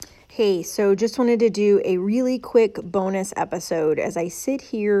Hey, so just wanted to do a really quick bonus episode as I sit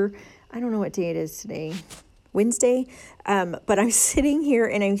here. I don't know what day it is today, Wednesday, but I'm sitting here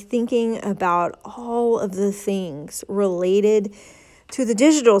and I'm thinking about all of the things related to the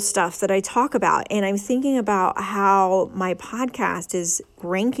digital stuff that I talk about. And I'm thinking about how my podcast is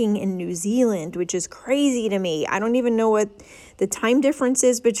ranking in New Zealand, which is crazy to me. I don't even know what the time difference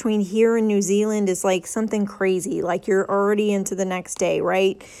is between here and New Zealand is like something crazy, like you're already into the next day,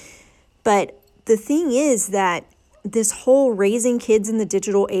 right? But the thing is that this whole raising kids in the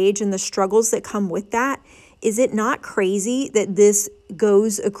digital age and the struggles that come with that, is it not crazy that this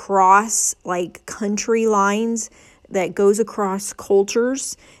goes across like country lines, that goes across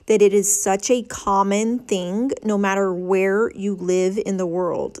cultures, that it is such a common thing no matter where you live in the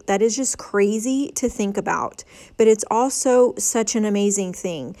world? That is just crazy to think about. But it's also such an amazing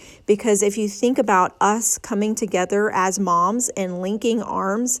thing, because if you think about us coming together as moms and linking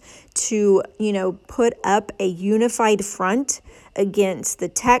arms to, put up a unified front against the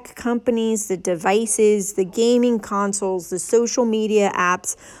tech companies, the devices, the gaming consoles, the social media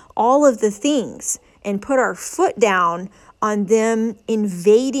apps, all of the things, and put our foot down on them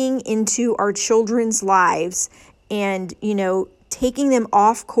invading into our children's lives and, taking them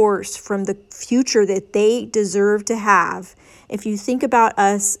off course from the future that they deserve to have. If you think about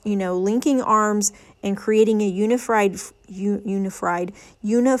us, linking arms and creating a unified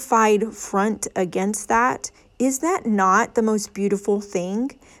front against that, is that not the most beautiful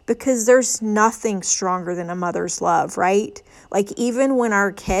thing? Because there's nothing stronger than a mother's love, right? Like even when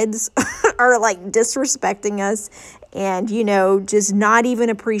our kids are like disrespecting us and, just not even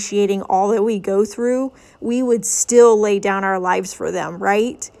appreciating all that we go through, we would still lay down our lives for them,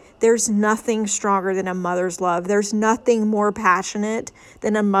 right? There's nothing stronger than a mother's love. There's nothing more passionate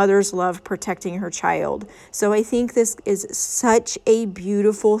than a mother's love protecting her child. So I think this is such a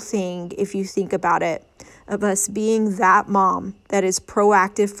beautiful thing if you think about it, of us being that mom that is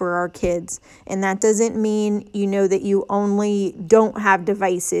proactive for our kids. And that doesn't mean, that you only don't have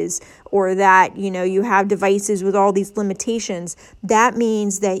devices or that, you have devices with all these limitations. That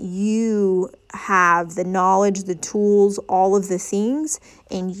means that you have the knowledge, the tools, all of the things,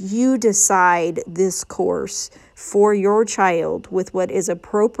 and you decide this course for your child with what is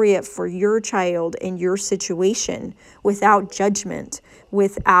appropriate for your child and your situation without judgment,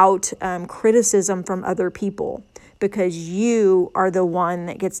 without criticism from other people, because you are the one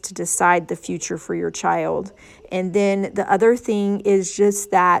that gets to decide the future for your child. And then the other thing is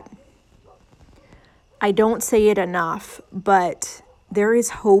just that I don't say it enough, but there is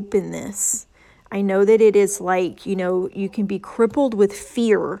hope in this. I know that it is like, you can be crippled with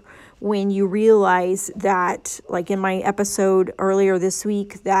fear when you realize that, like in my episode earlier this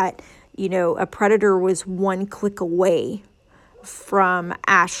week, that, a predator was one click away from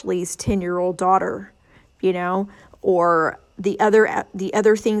Ashley's 10-year-old daughter, or the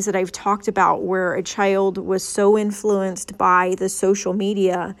other things that I've talked about where a child was so influenced by the social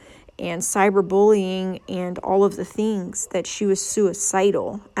media and cyberbullying and all of the things that she was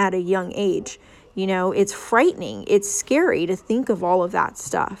suicidal at a young age. It's frightening. It's scary to think of all of that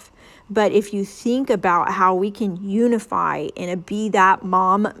stuff. But if you think about how we can unify in a Be That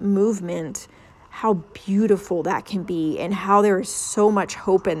Mom movement, how beautiful that can be and how there is so much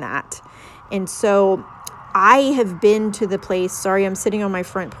hope in that. And so I have been to the place, sorry, I'm sitting on my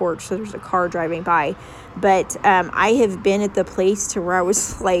front porch, so there's a car driving by, but I have been at the place to where I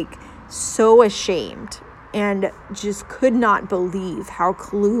was like so ashamed and just could not believe how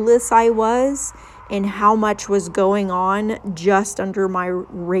clueless I was and how much was going on just under my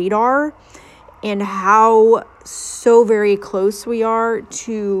radar, and how so very close we were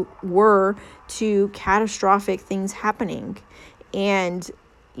to catastrophic things happening. And,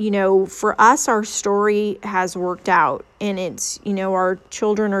 for us, our story has worked out, and it's, our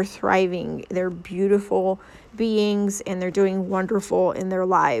children are thriving. They're beautiful beings and they're doing wonderful in their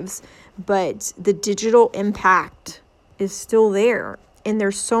lives. But the digital impact is still there. And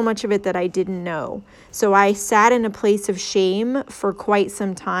there's so much of it that I didn't know. So I sat in a place of shame for quite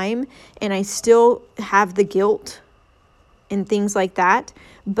some time, and I still have the guilt and things like that.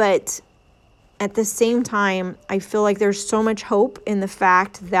 But at the same time, I feel like there's so much hope in the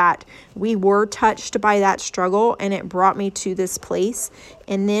fact that we were touched by that struggle and it brought me to this place.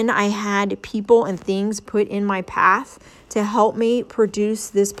 And then I had people and things put in my path to help me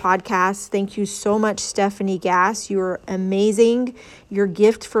produce this podcast. Thank you so much, Stephanie Gass. You're amazing. Your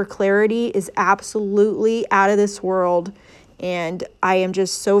gift for clarity is absolutely out of this world. And I am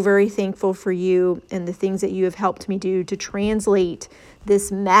just so very thankful for you and the things that you have helped me do to translate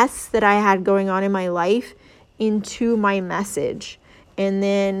this mess that I had going on in my life into my message. And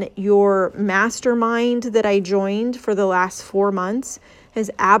then your mastermind that I joined for the last 4 months has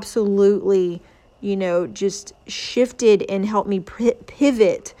absolutely, just shifted and helped me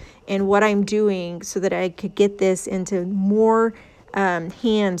pivot in what I'm doing so that I could get this into more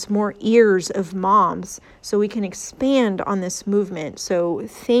hands, more ears of moms, so we can expand on this movement. So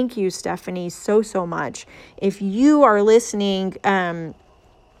thank you, Stephanie, so much. If you are listening,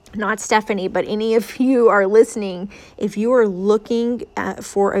 not Stephanie, but any of you are listening, if you are looking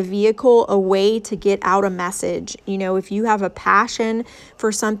for a vehicle, a way to get out a message, if you have a passion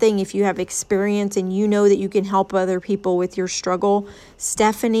for something, if you have experience and you know that you can help other people with your struggle,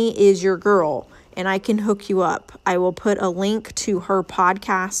 Stephanie is your girl, and I can hook you up. I will put a link to her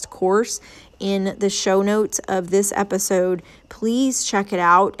podcast course in the show notes of this episode. Please check it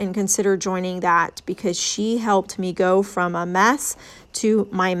out and consider joining that, because she helped me go from a mess to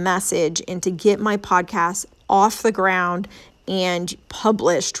my message and to get my podcast off the ground and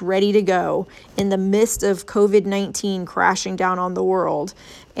published, ready to go in the midst of COVID-19 crashing down on the world.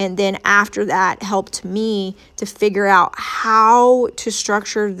 And then after that, helped me to figure out how to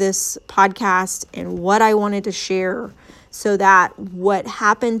structure this podcast and what I wanted to share, so that what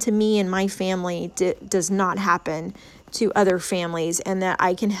happened to me and my family does not happen to other families, and that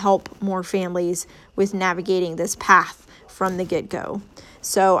I can help more families with navigating this path from the get-go.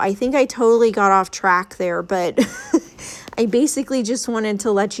 So I think I totally got off track there, but I basically just wanted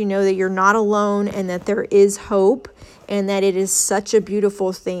to let you know that you're not alone, and that there is hope, and that it is such a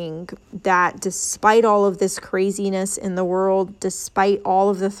beautiful thing that despite all of this craziness in the world, despite all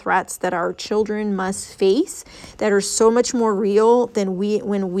of the threats that our children must face that are so much more real than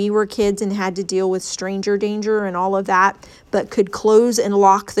when we were kids and had to deal with stranger danger and all of that, but could close and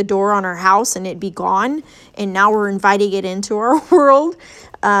lock the door on our house and it'd be gone. And now we're inviting it into our world,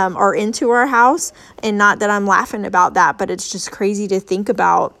 or into our house. And not that I'm laughing about that, but it's just crazy to think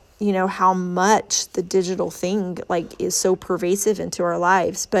about, how much the digital thing is so pervasive into our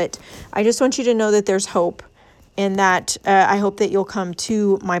lives. But I just want you to know that there's hope, and that I hope that you'll come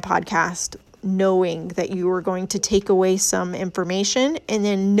to my podcast knowing that you are going to take away some information, and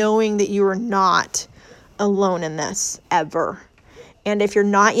then knowing that you are not alone in this ever. And if you're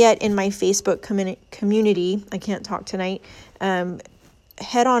not yet in my Facebook community, I can't talk tonight,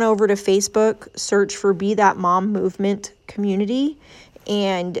 head on over to Facebook, search for Be That Mom Movement Community,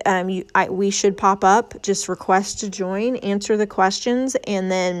 and we should pop up. Just request to join, answer the questions,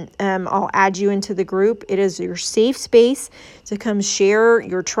 and then I'll add you into the group. It is your safe space to come share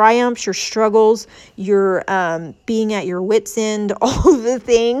your triumphs, your struggles, your being at your wit's end, all of the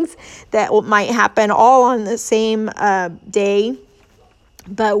things that might happen all on the same day.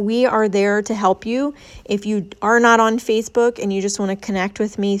 But we are there to help you. If you are not on Facebook and you just want to connect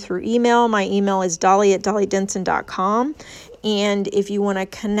with me through email, my email is dolly@dollydenson.com. And if you want to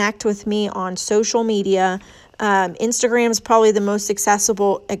connect with me on social media, Instagram is probably the most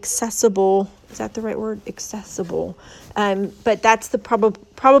accessible, is that the right word? Accessible. But that's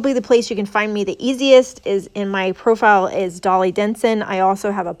probably the place you can find me the easiest. Is in my profile is Dolly Denson. I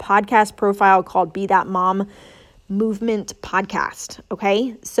also have a podcast profile called Be That Mom Movement Podcast.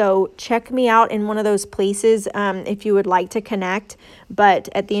 Okay, so check me out in one of those places if you would like to connect. But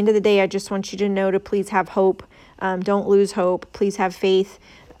at the end of the day, I just want you to know to please have hope. Don't lose hope. Please have faith.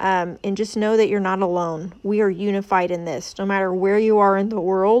 And just know that you're not alone. We are unified in this. No matter where you are in the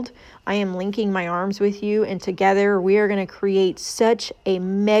world, I am linking my arms with you, and together we are going to create such a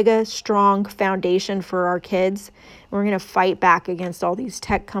mega strong foundation for our kids. We're going to fight back against all these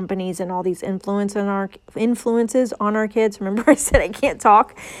tech companies and all these influences on our kids. Remember, I said I can't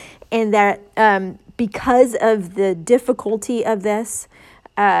talk, and that because of the difficulty of this,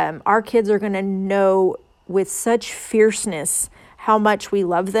 our kids are going to know with such fierceness how much we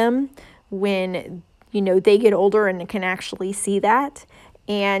love them when, they get older and can actually see that.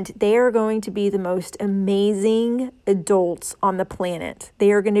 And they are going to be the most amazing adults on the planet.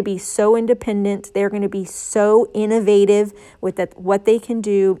 They are going to be so independent. They're going to be so innovative with what they can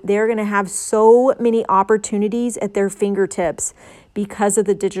do. They're going to have so many opportunities at their fingertips because of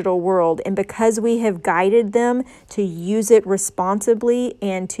the digital world, and because we have guided them to use it responsibly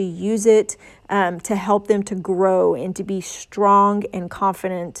and to use it to help them to grow and to be strong and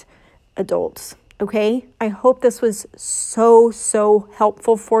confident adults. Okay, I hope this was so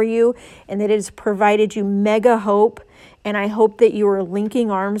helpful for you, and that it has provided you mega hope. And I hope that you are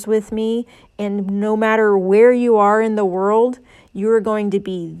linking arms with me, and no matter where you are in the world, you are going to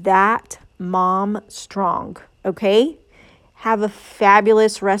be that mom strong. Okay, have a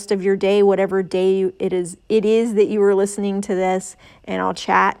fabulous rest of your day, whatever day it is that you are listening to this, and I'll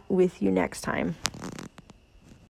chat with you next time.